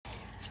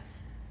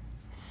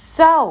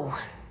So,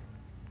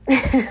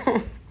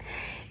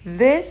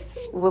 this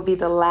will be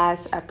the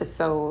last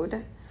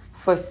episode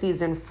for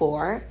season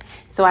 4.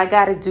 So I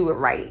got to do it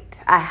right.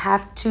 I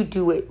have to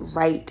do it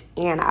right.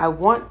 And I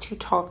want to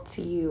talk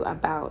to you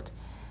about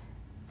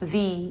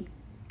the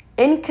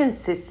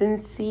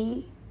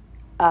inconsistency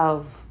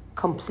of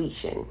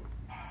completion.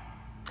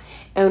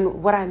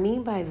 And what I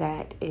mean by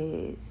that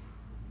is,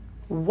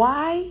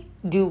 why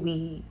do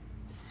we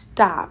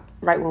stop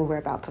right when we're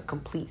about to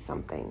complete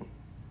something?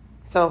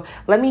 So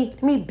let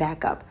me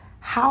back up.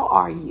 How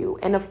are you?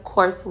 And of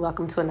course,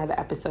 welcome to another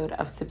episode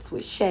of Sips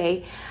with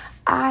Shay.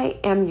 I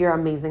am your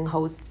amazing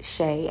host,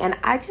 Shay, and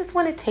I just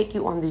want to take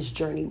you on this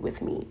journey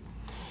with me.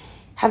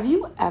 Have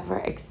you ever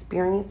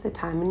experienced a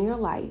time in your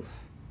life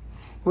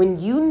when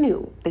you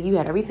knew that you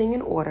had everything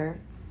in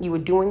order, you were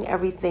doing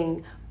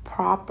everything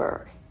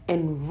proper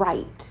and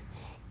right,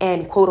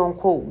 and quote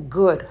unquote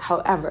good,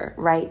 however,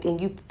 right?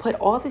 And you put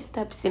all the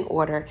steps in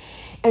order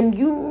and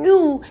you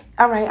knew,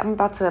 all right, I'm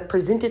about to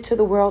present it to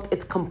the world.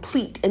 It's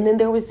complete. And then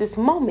there was this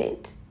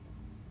moment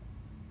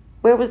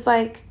where it was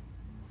like,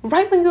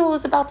 right when you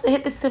was about to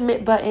hit the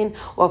submit button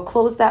or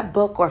close that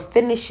book or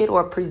finish it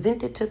or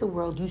present it to the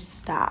world, you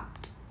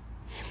stopped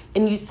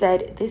and you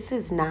said, this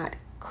is not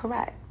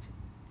correct.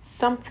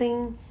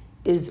 Something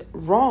is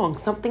wrong.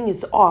 Something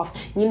is off.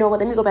 You know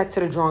what? Let me go back to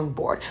the drawing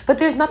board. But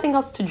there's nothing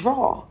else to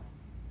draw.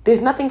 There's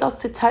nothing else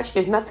to touch.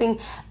 There's nothing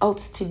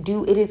else to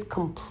do. It is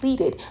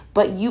completed,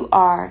 but you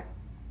are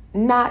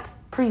not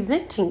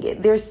presenting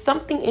it. There's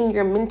something in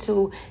your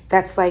mental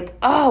that's like,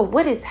 oh,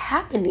 what is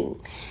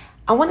happening?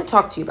 I want to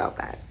talk to you about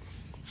that.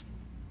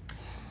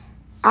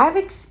 I've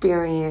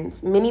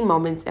experienced many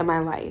moments in my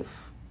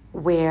life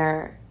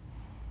where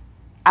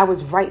I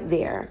was right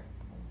there.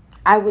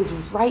 I was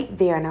right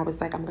there and I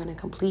was like, I'm going to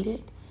complete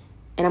it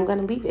and I'm going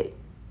to leave it.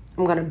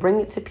 I'm going to bring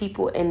it to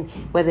people, and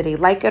whether they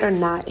like it or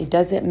not, it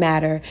doesn't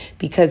matter,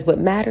 because what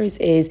matters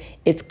is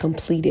it's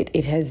completed.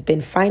 It has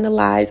been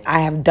finalized. I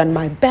have done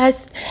my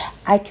best.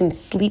 I can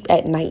sleep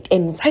at night.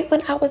 And right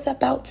when I was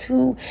about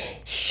to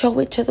show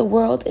it to the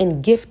world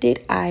and gift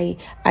it, I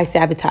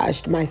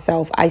sabotaged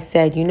myself. I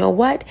said, you know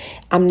what?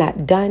 I'm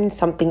not done.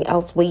 Something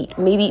else. Wait,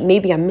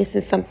 maybe I'm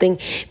missing something.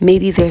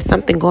 Maybe there's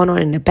something going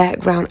on in the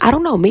background. I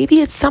don't know.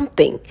 Maybe it's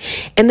something.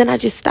 And then I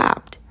just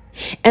stopped.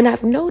 And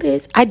I've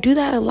noticed I do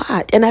that a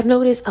lot. And I've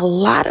noticed a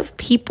lot of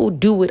people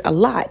do it a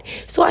lot.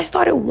 So I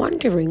started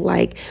wondering,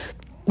 like,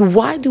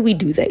 why do we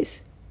do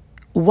this?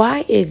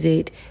 Why is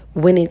it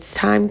when it's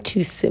time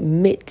to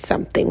submit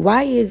something?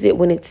 Why is it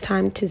when it's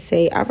time to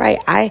say, all right,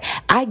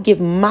 I give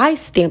my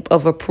stamp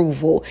of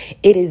approval.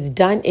 It is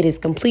done. It is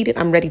completed.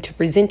 I'm ready to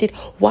present it.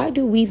 Why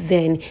do we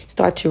then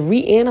start to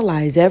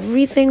reanalyze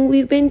everything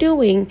we've been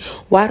doing?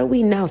 Why do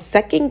we now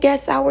second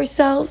guess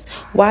ourselves?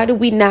 Why do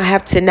we now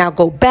have to now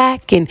go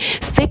back and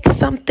fix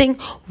something?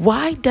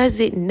 Why does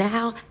it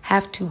now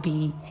have to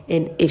be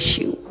an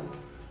issue?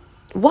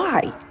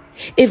 Why?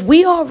 If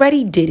we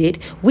already did it,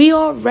 we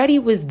already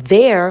was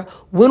there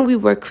when we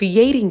were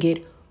creating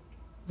it,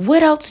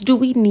 what else do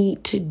we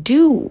need to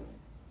do?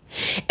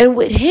 And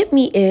what hit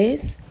me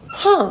is,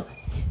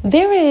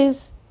 there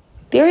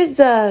is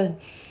a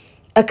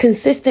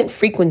consistent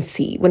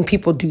frequency when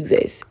people do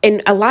this.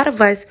 And a lot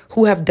of us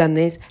who have done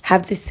this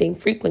have the same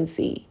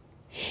frequency.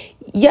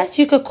 Yes,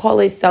 you could call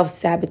it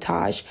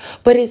self-sabotage,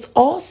 but it's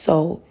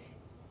also,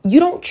 you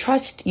don't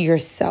trust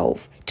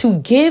yourself to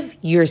give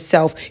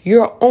yourself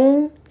your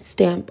own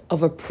stamp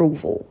of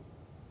approval.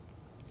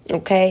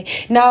 Okay.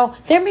 Now,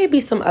 there may be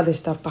some other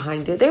stuff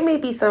behind it. There may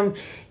be some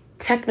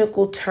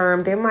technical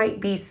term. There might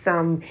be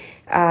some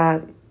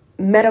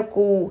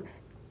medical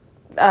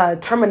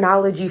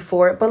terminology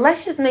for it. But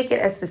let's just make it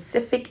as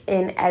specific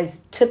and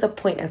as to the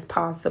point as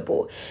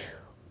possible.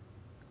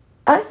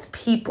 Us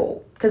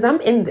people, because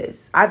I'm in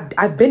this.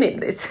 I've been in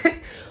this.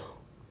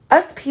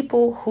 Us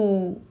people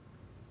who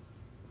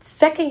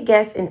second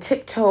guess and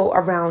tiptoe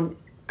around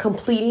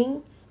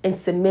completing and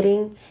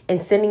submitting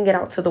and sending it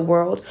out to the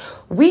world,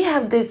 we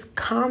have this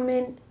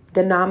common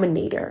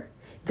denominator,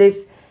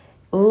 this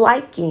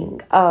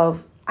liking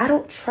of, I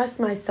don't trust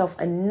myself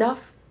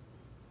enough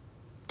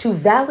to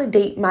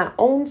validate my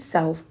own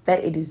self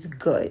that it is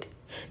good.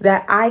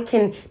 That I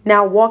can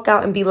now walk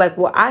out and be like,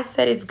 well, I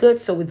said it's good,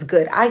 so it's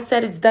good. I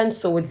said it's done,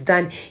 so it's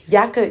done.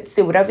 Y'all could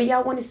say whatever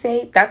y'all want to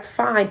say, that's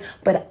fine.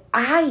 But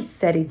I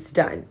said it's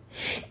done.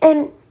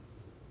 And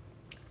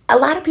a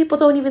lot of people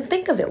don't even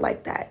think of it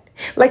like that.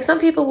 Like, some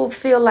people will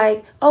feel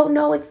like, oh,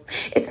 no,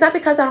 it's not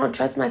because I don't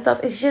trust myself.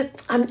 It's just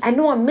I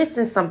know I'm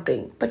missing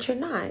something, but you're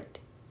not.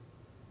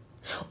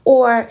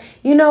 Or,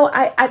 you know,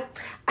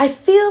 I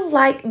feel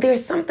like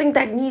there's something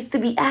that needs to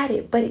be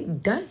added, but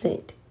it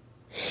doesn't.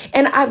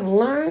 And I've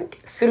learned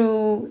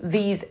through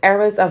these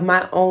eras of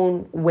my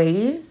own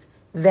ways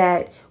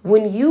that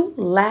when you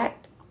lack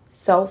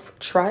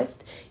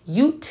self-trust,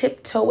 you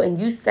tiptoe and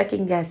you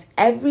second guess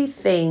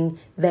everything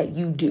that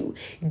you do.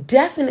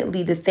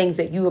 Definitely the things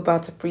that you're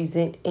about to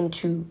present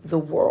into the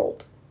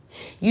world.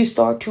 You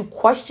start to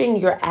question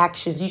your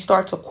actions. You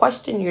start to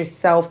question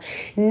yourself,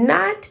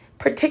 not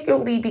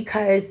particularly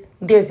because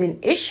there's an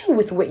issue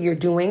with what you're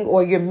doing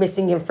or you're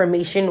missing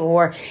information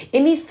or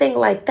anything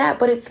like that,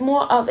 but it's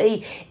more of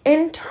a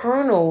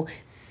internal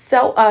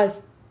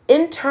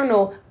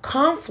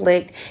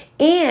conflict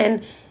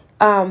and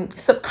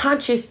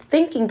subconscious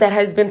thinking that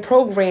has been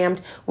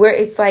programmed where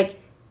it's like,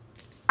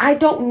 I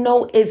don't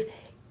know if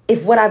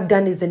what I've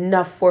done is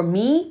enough for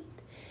me,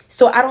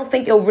 so I don't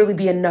think it'll really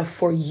be enough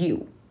for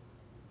you.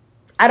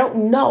 I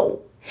don't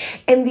know.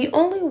 And the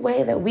only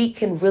way that we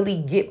can really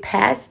get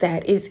past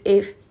that is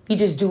if you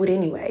just do it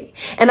anyway.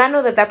 And I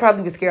know that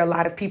probably would scare a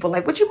lot of people.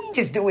 Like, what you mean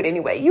just do it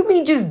anyway? You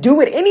mean just do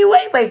it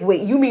anyway? Like,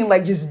 wait, you mean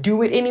like just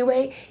do it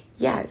anyway?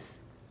 Yes.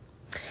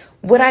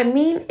 What I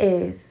mean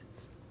is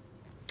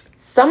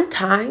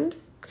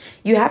sometimes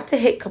you have to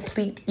hit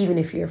complete even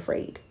if you're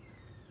afraid.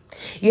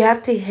 You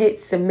have to hit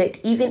submit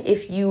even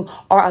if you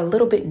are a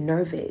little bit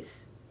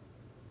nervous.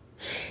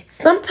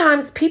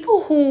 Sometimes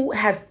people who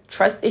have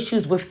trust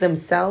issues with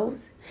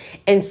themselves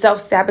and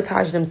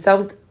self-sabotage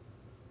themselves,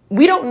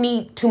 we don't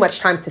need too much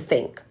time to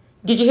think.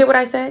 Did you hear what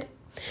I said?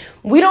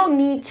 We don't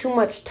need too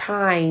much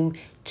time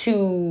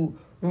to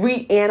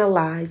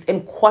reanalyze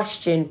and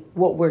question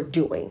what we're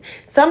doing.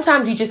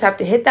 Sometimes you just have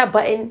to hit that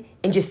button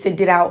and just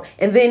send it out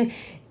and then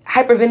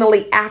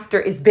hyperventilate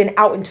after it's been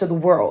out into the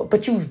world,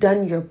 but you've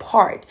done your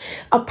part.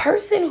 A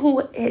person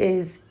who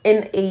is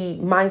in a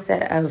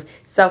mindset of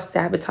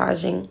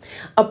self-sabotaging,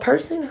 a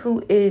person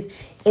who is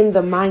in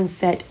the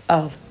mindset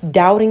of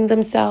doubting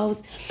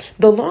themselves,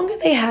 the longer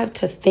they have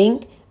to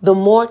think, the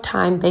more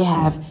time they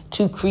have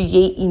to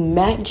create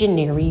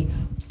imaginary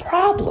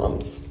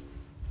problems.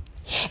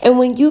 And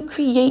when you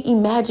create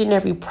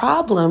imaginary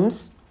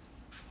problems,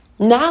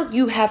 now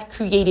you have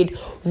created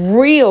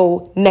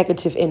real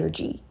negative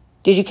energy.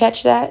 Did you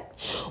catch that?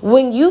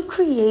 When you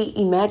create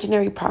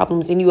imaginary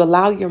problems and you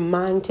allow your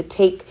mind to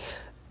take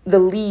the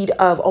lead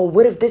of, oh,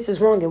 what if this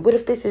is wrong? And what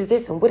if this is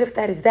this? And what if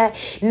that is that?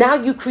 Now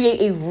you create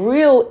a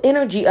real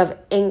energy of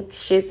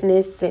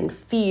anxiousness and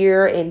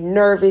fear and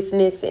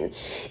nervousness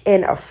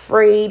and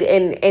afraid.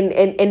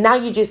 And now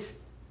you just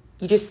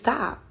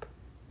stop.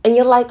 And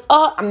you're like,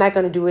 oh, I'm not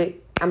going to do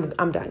it.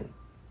 I'm done.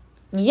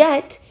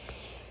 Yet,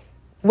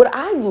 what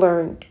I've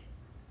learned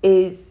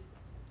is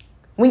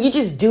when you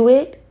just do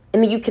it,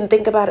 and then you can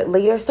think about it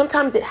later,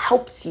 sometimes it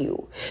helps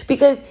you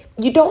because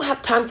you don't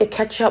have time to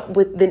catch up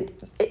with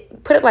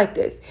put it like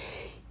this.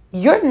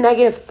 Your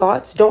negative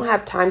thoughts don't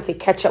have time to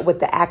catch up with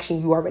the action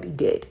you already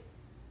did.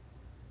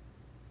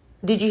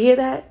 Did you hear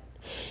that?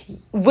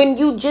 When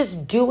you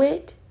just do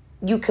it,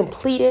 you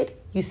complete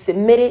it, you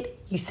submit it,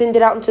 you send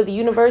it out into the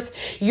universe,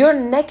 your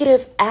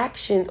negative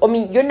thoughts,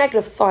 your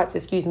negative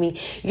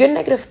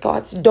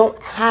thoughts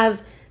don't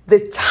have the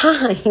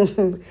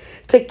time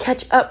to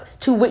catch up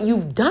to what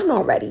you've done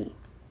already.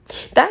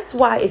 That's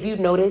why, if you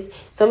notice,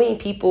 so many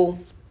people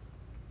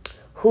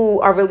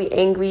who are really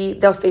angry,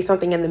 they'll say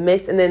something in the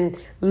midst, and then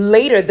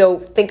later they'll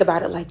think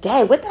about it like,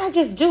 dang, what did I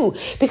just do?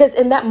 Because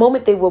in that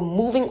moment, they were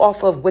moving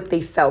off of what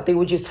they felt. They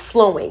were just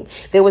flowing.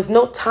 There was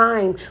no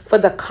time for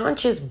the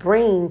conscious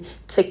brain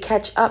to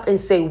catch up and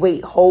say,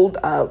 wait, hold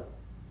up.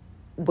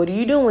 What are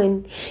you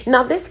doing?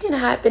 Now, this can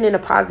happen in a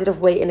positive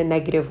way, in a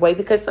negative way,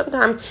 because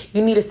sometimes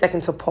you need a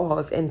second to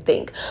pause and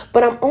think.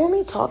 But I'm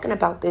only talking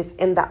about this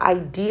in the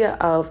idea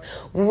of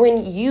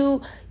when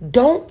you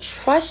don't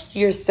trust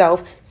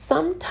yourself,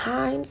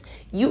 sometimes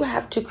you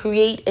have to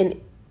create an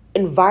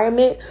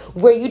environment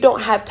where you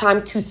don't have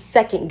time to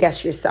second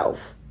guess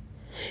yourself.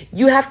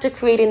 You have to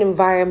create an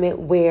environment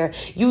where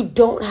you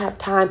don't have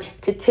time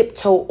to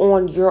tiptoe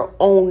on your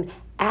own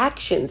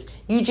actions.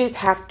 You just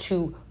have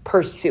to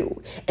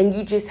pursue and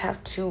you just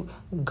have to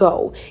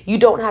go. You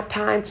don't have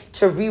time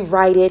to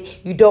rewrite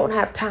it. You don't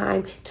have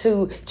time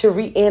to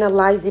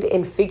reanalyze it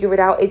and figure it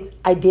out.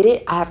 I did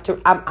it. I have to,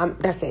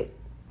 that's it.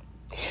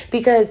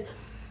 Because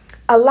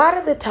a lot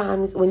of the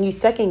times when you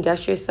second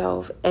guess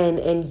yourself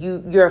and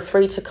you're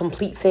afraid to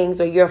complete things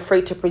or you're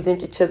afraid to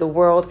present it to the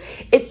world,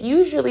 it's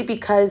usually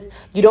because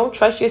you don't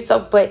trust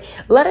yourself. But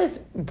let's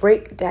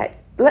break that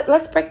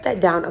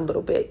down a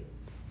little bit.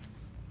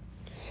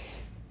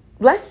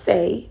 Let's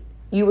say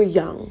you were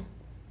young,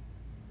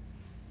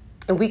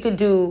 and we could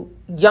do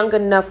young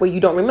enough where you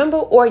don't remember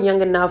or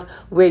young enough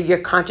where you're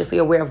consciously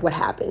aware of what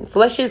happened. So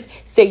let's just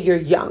say you're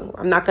young.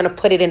 I'm not going to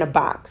put it in a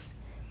box.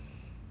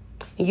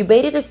 And you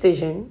made a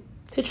decision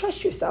to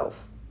trust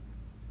yourself.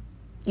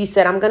 You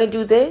said, I'm going to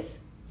do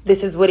this.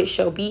 This is what it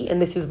shall be,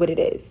 and this is what it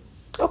is.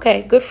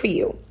 Okay, good for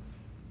you.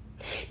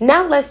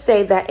 Now let's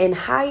say that in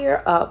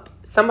higher up,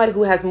 somebody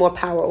who has more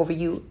power over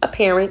you, a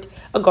parent,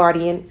 a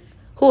guardian,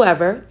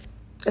 whoever,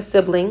 a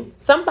sibling,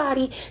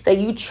 somebody that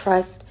you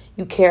trust,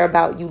 you care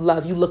about, you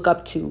love, you look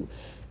up to,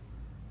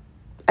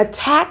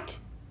 attacked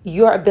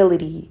your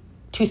ability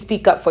to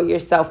speak up for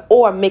yourself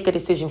or make a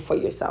decision for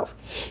yourself.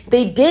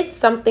 They did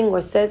something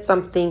or said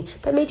something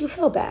that made you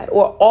feel bad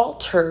or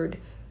altered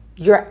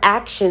your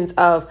actions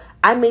of,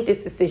 I made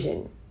this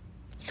decision.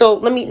 So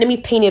let me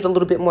paint it a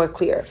little bit more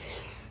clear.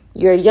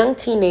 You're a young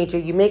teenager.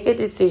 You make a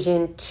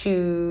decision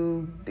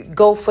to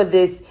go for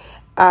this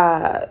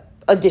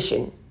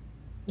audition.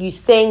 You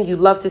sing, you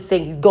love to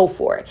sing, you go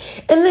for it.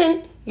 And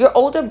then your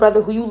older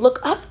brother who you look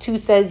up to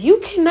says, you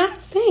cannot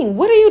sing.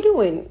 What are you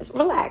doing?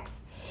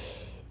 Relax.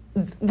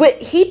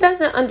 What he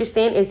doesn't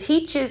understand is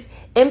he just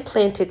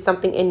implanted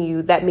something in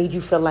you that made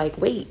you feel like,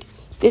 wait,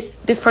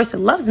 this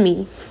person loves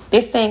me.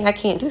 They're saying I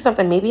can't do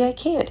something. Maybe I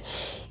can't.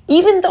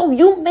 Even though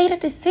you made a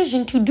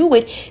decision to do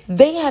it,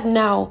 they have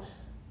now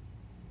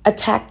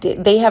attacked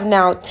it. They have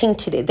now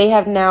tainted it. They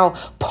have now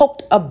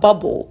poked a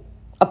bubble,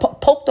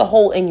 poked a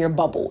hole in your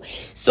bubble.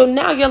 So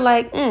now you're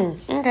like,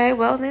 okay,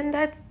 well then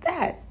that's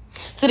that.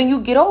 So then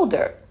you get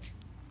older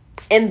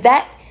and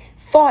that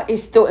thought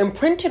is still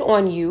imprinted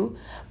on you,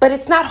 but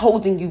it's not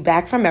holding you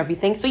back from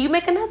everything. So you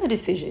make another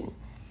decision.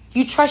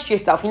 You trust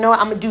yourself. You know what?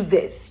 I'm going to do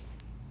this.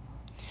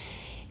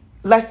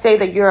 Let's say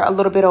that you're a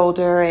little bit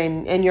older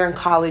and you're in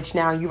college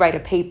now. You write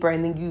a paper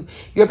and then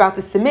you're about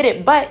to submit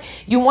it, but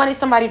you wanted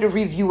somebody to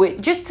review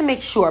it just to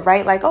make sure,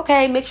 right? Like,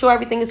 okay, make sure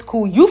everything is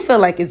cool. You feel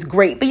like it's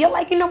great, but you're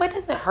like, you know, it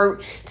doesn't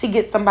hurt to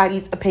get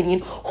somebody's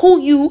opinion who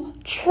you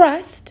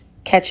trust.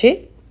 Catch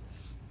it?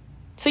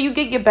 So you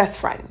get your best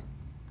friend.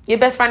 Your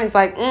best friend is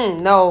like,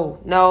 no,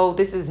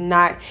 this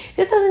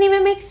doesn't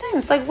even make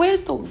sense. Like,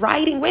 where's the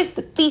writing? Where's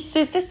the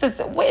thesis?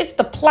 Where's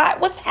the plot?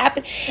 What's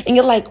happened? And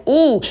you're like,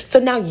 ooh. So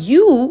now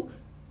you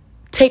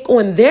take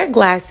on their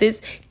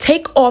glasses,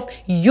 take off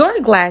your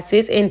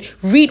glasses and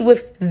read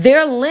with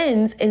their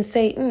lens and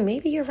say,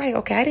 maybe you're right.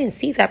 Okay, I didn't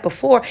see that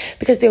before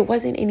because there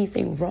wasn't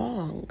anything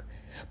wrong.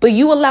 But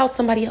you allow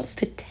somebody else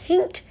to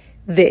taint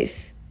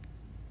this.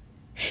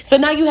 So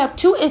now you have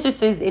two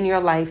instances in your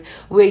life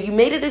where you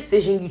made a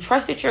decision, you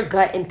trusted your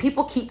gut, and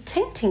people keep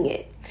tainting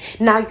it.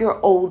 Now you're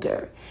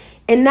older.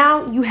 And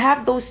now you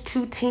have those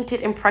two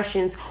tainted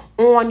impressions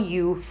on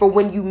you for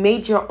when you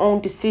made your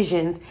own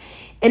decisions.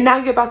 And now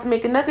you're about to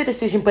make another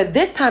decision, but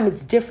this time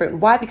it's different.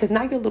 Why? Because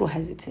now you're a little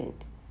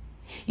hesitant.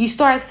 You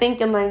start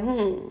thinking like,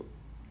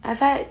 I've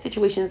had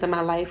situations in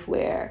my life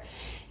where,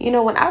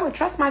 when I would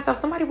trust myself,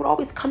 somebody would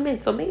always come in.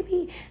 So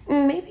maybe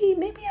I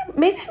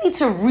need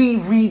to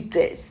reread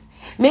this.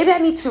 Maybe I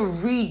need to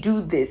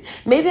redo this.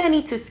 Maybe I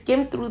need to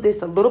skim through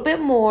this a little bit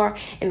more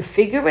and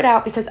figure it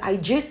out because I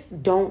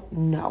just don't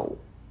know.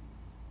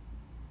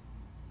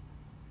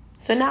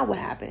 So now what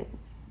happens?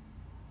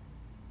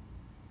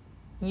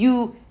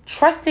 You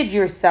trusted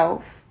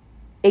yourself.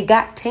 It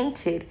got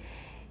tainted.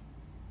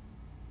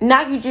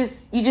 Now you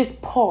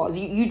just pause.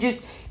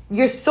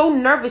 You're so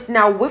nervous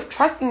now with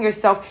trusting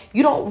yourself.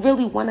 You don't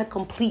really want to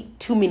complete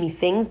too many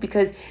things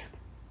because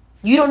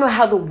you don't know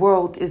how the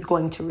world is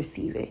going to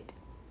receive it.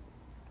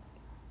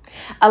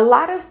 A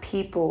lot of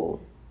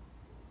people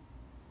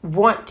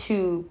want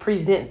to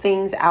present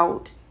things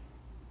out.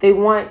 They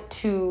want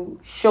to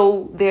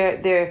show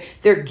their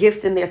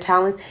gifts and their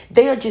talents.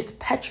 They are just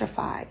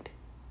petrified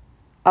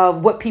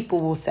of what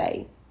people will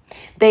say.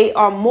 They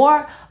are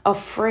more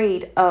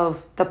afraid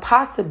of the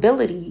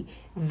possibility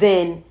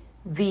than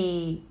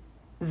they're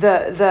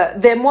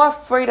more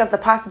afraid of the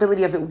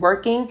possibility of it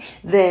working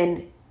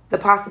than the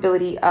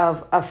possibility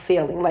of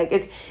failing.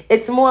 Like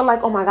it's more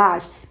like, oh my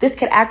gosh, this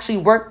could actually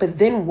work, but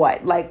then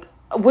what? Like,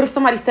 what if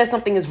somebody says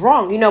something is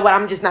wrong? You know what?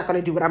 I'm just not going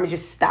to do it. I'm going to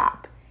just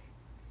stop.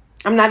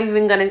 I'm not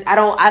even going to,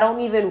 I don't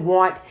even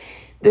want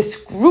the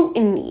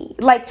scrutiny.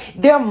 Like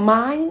their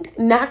mind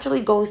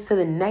naturally goes to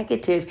the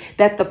negative,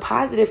 that the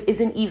positive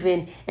isn't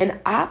even an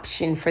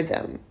option for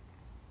them.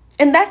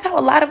 And that's how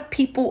a lot of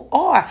people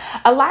are.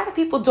 A lot of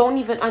people don't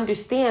even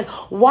understand,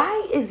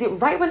 why is it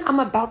right when I'm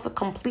about to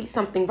complete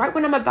something, right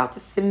when I'm about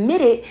to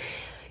submit it,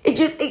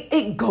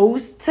 it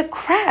goes to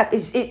crap.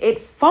 It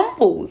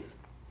fumbles.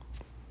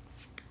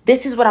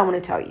 This is what I want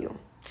to tell you.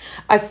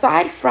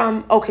 Aside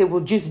from, okay,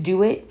 well, just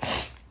do it.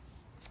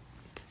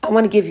 I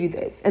want to give you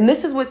this. And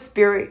this is what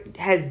Spirit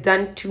has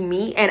done to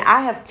me. And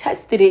I have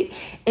tested it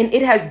and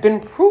it has been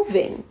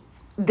proven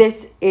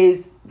this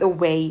is the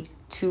way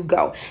to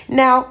go.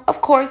 Now,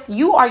 of course,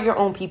 you are your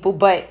own people,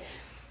 but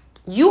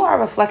you are a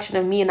reflection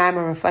of me and I'm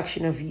a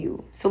reflection of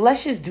you. So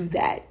let's just do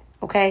that.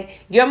 Okay.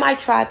 You're my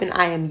tribe and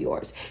I am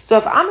yours. So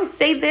if I'm going to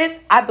say this,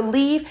 I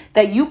believe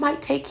that you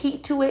might take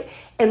heed to it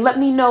and let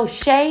me know,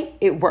 Shay,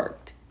 it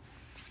worked.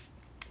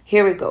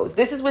 Here it goes.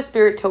 This is what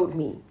Spirit told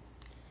me.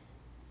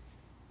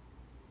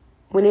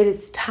 When it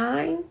is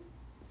time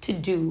to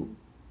do,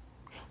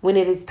 when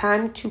it is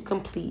time to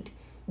complete,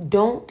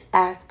 don't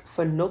ask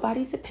for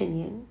nobody's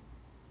opinion.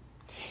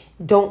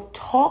 Don't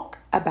talk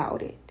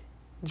about it.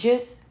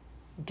 Just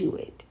do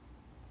it.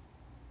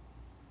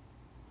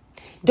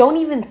 Don't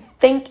even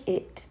think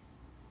it.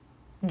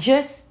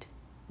 Just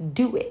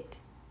do it.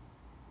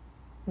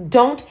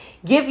 Don't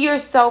give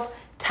yourself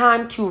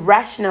time to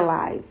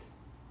rationalize.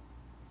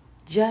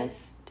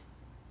 Just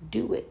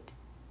do it.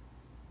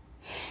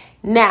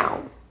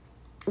 Now,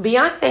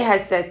 Beyonce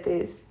has said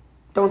this.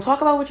 Don't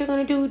talk about what you're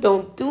going to do.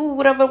 Don't do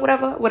whatever.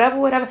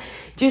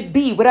 Just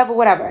be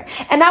whatever.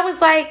 And I was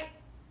like,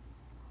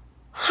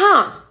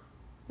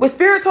 was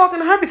Spirit talking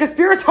to her? Because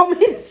Spirit told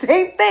me the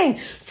same thing.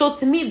 So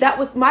to me, that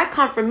was my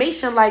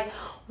confirmation. Like,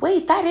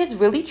 wait, that is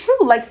really true.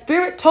 Like,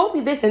 Spirit told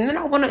me this. And then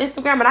I went on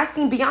Instagram and I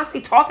seen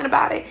Beyonce talking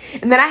about it.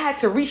 And then I had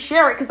to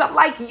reshare it because I'm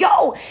like,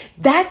 yo,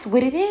 that's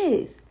what it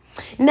is.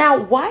 Now,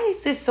 why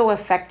is this so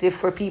effective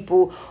for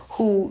people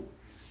who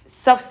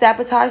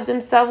self-sabotage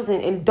themselves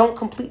and don't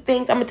complete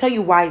things? I'm going to tell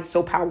you why it's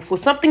so powerful.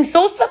 Something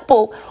so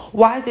simple.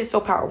 Why is it so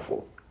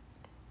powerful?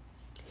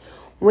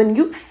 When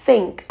you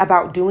think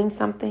about doing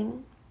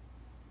something,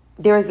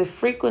 there is a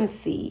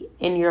frequency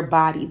in your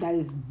body that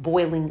is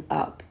boiling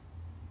up,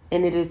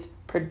 and it is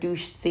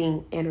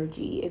producing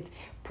energy. It's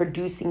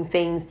producing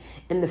things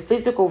in the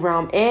physical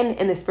realm and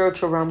in the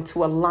spiritual realm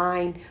to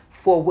align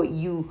for what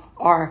you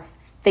are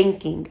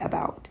thinking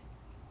about.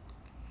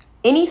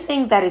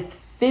 Anything that is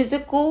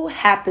physical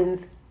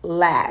happens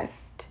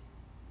last.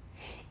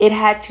 It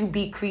had to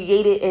be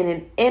created in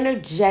an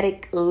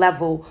energetic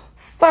level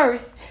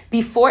first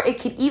before it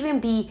could even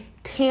be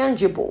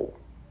tangible,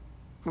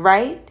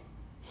 right?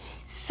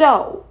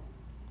 So,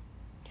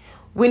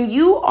 when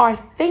you are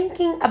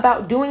thinking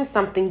about doing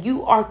something,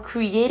 you are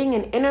creating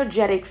an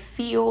energetic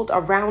field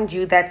around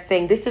you that's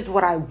saying, this is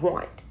what I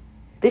want.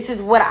 This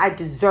is what I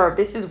deserve.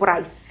 This is what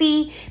I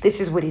see. This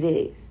is what it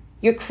is.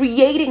 You're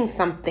creating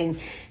something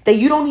that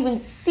you don't even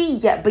see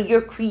yet, but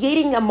you're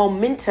creating a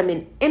momentum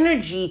and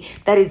energy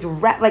that is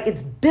like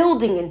it's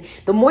building. And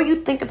the more you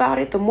think about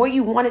it, the more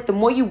you want it, the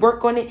more you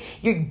work on it,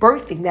 you're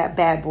birthing that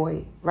bad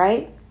boy,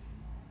 right?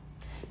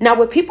 Now,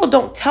 what people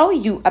don't tell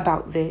you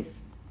about this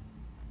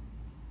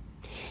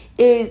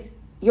is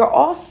you're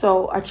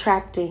also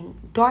attracting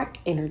dark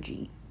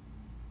energy.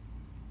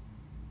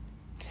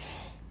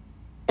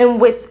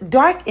 And with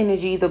dark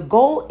energy, the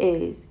goal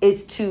is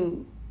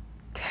to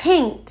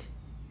taint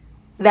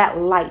that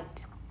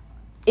light.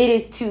 It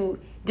is to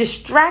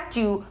distract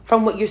you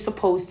from what you're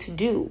supposed to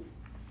do.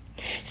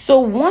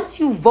 So once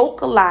you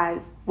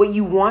vocalize what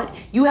you want,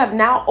 you have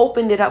now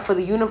opened it up for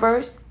the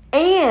universe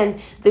and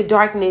the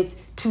darkness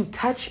to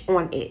touch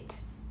on it.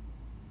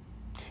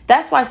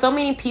 That's why so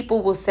many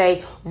people will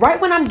say, right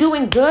when I'm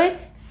doing good,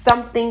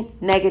 something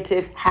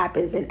negative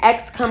happens. An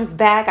ex comes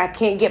back. I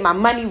can't get my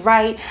money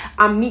right.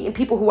 I'm meeting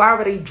people who I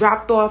already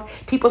dropped off.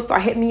 People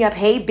start hitting me up.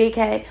 Hey, big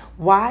head.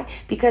 Why?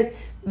 Because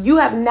you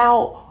have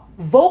now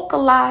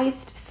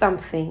vocalized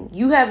something.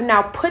 You have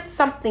now put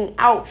something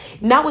out.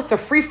 Now it's a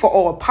free for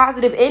all.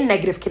 Positive and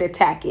negative can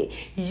attack it.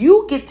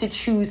 You get to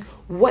choose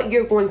what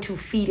you're going to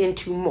feed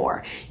into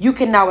more. You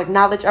can now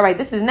acknowledge, all right,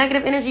 this is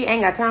negative energy. I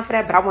ain't got time for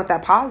that, but I want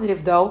that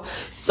positive though.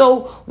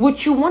 So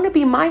what you want to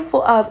be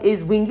mindful of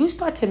is when you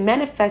start to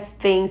manifest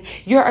things,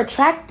 you're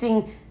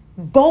attracting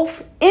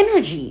both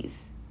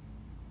energies.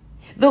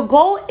 The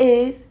goal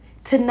is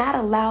to not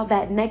allow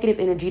that negative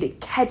energy to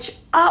catch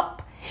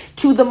up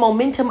to the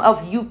momentum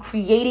of you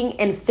creating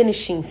and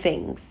finishing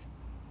things.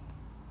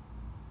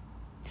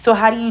 So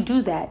how do you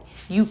do that?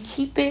 You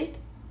keep it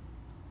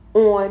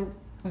on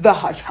the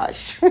hush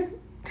hush.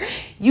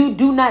 You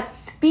do not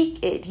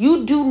speak it.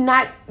 You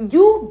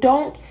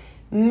don't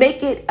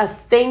make it a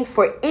thing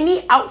for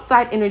any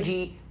outside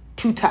energy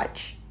to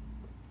touch.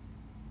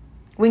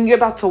 When you're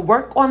about to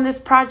work on this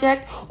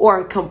project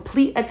or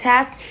complete a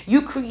task,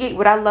 you create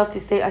what I love to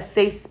say, a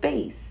safe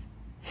space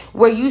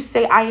where you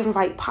say, I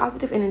invite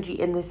positive energy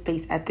in this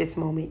space at this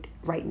moment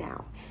right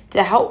now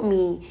to help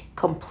me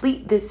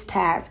complete this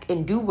task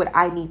and do what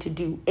I need to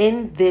do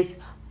in this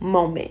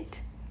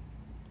moment.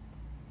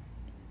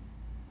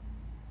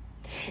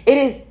 It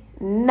is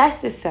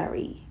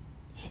necessary.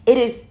 It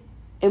is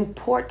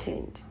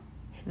important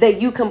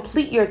that you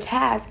complete your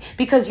task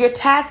because your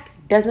task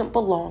doesn't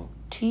belong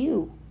to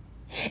you.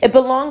 It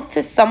belongs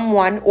to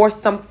someone or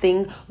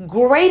something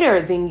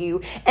greater than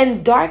you.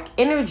 And dark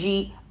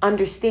energy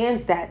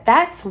understands that.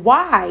 That's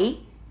why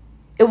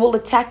it will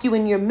attack you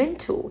in your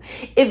mental.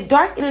 If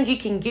dark energy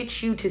can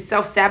get you to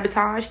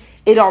self-sabotage,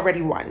 it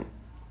already won.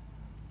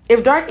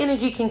 If dark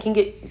energy can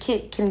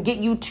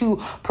get you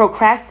to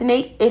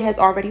procrastinate, it has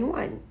already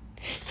won.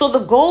 So the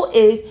goal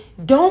is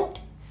don't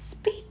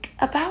speak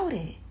about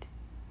it.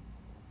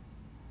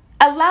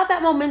 Allow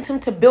that momentum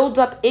to build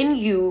up in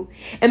you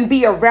and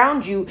be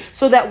around you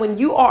so that when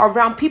you are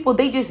around people,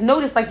 they just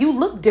notice like you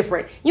look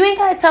different. You ain't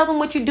got to tell them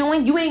what you're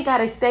doing. You ain't got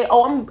to say,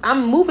 oh,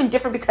 I'm moving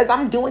different because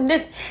I'm doing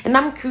this and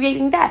I'm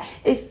creating that.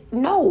 It's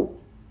no.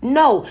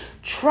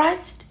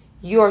 Trust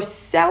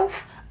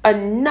yourself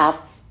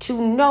enough to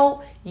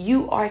know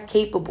you are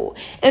capable.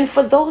 And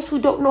for those who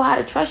don't know how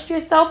to trust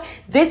yourself,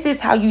 this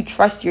is how you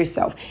trust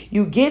yourself.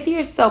 You give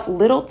yourself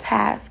little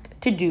tasks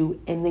to do,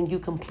 and then you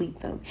complete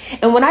them.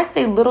 And when I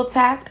say little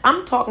task,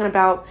 I'm talking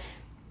about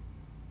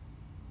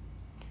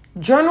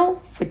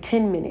journal for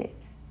 10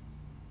 minutes.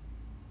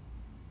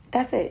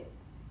 That's it.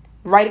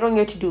 Write it on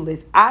your to-do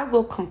list. I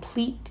will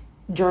complete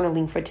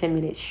journaling for 10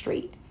 minutes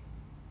straight.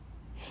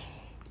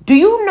 Do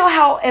you know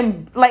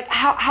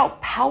how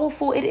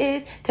powerful it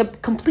is to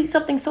complete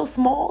something so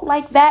small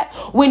like that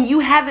when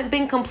you haven't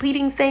been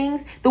completing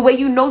things the way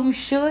you know you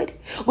should?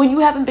 When you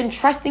haven't been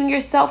trusting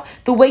yourself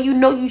the way you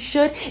know you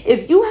should?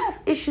 If you have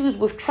issues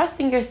with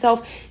trusting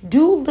yourself,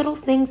 do little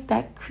things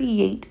that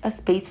create a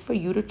space for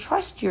you to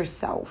trust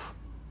yourself.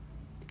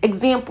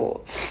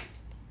 Example,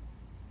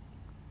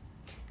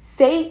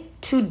 Say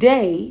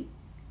today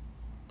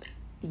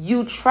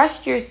you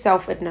trust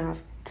yourself enough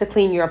to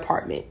clean your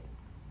apartment.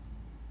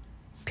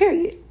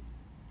 Period.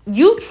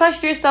 You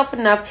trust yourself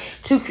enough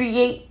to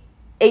create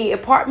an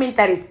apartment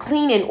that is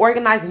clean and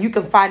organized and you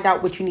can find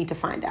out what you need to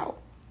find out.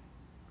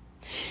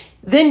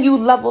 Then you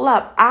level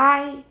up.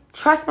 I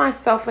trust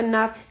myself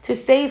enough to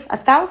save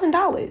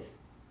 $1,000.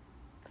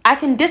 I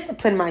can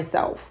discipline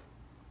myself.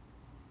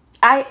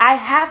 I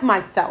have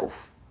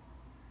myself.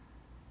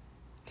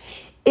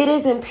 It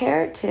is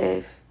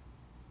imperative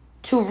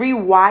to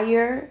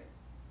rewire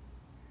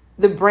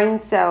the brain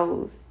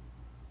cells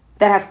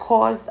that have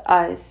caused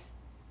us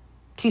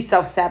to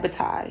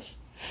self-sabotage,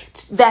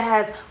 that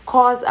have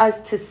caused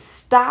us to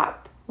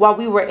stop while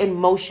we were in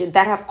motion,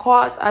 that have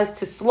caused us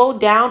to slow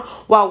down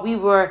while we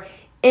were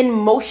in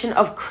motion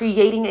of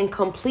creating and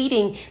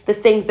completing the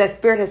things that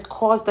Spirit has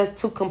caused us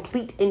to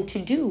complete and to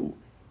do.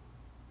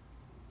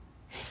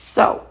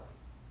 So,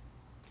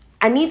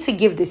 I need to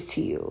give this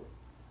to you.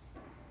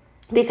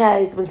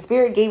 Because when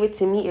Spirit gave it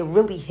to me, it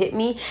really hit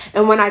me.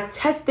 And when I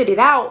tested it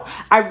out,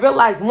 I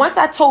realized once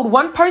I told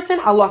one person,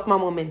 I lost my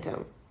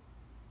momentum.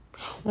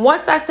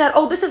 Once I said,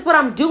 oh, this is what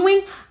I'm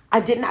doing, I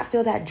did not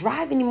feel that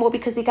drive anymore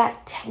because it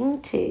got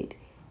tainted.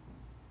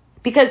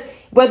 Because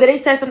whether they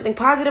said something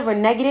positive or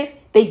negative,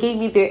 they gave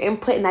me their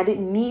input and I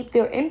didn't need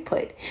their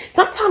input.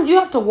 Sometimes you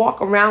have to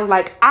walk around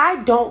like, I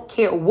don't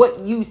care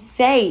what you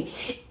say.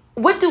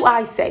 What do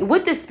I say?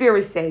 What does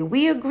Spirit say?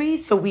 We agree,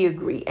 so we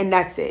agree. And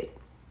that's it.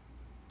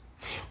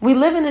 We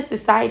live in a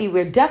society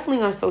where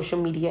definitely on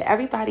social media,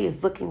 everybody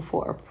is looking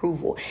for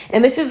approval.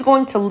 And this is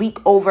going to leak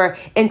over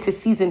into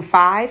season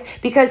 5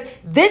 because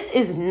this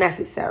is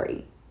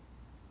necessary.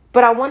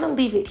 But I want to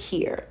leave it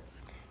here.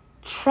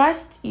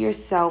 Trust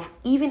yourself,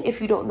 even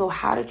if you don't know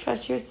how to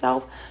trust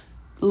yourself.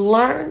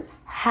 Learn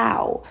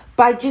how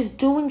by just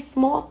doing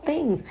small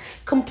things,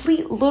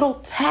 complete little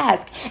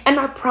tasks. And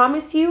I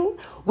promise you,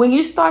 when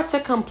you start to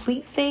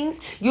complete things,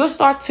 you'll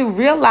start to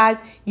realize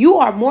you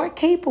are more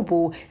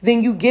capable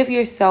than you give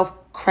yourself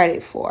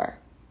credit for.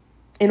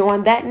 And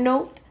on that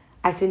note,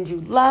 I send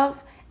you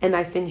love and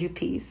I send you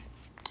peace.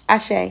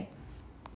 Ashe.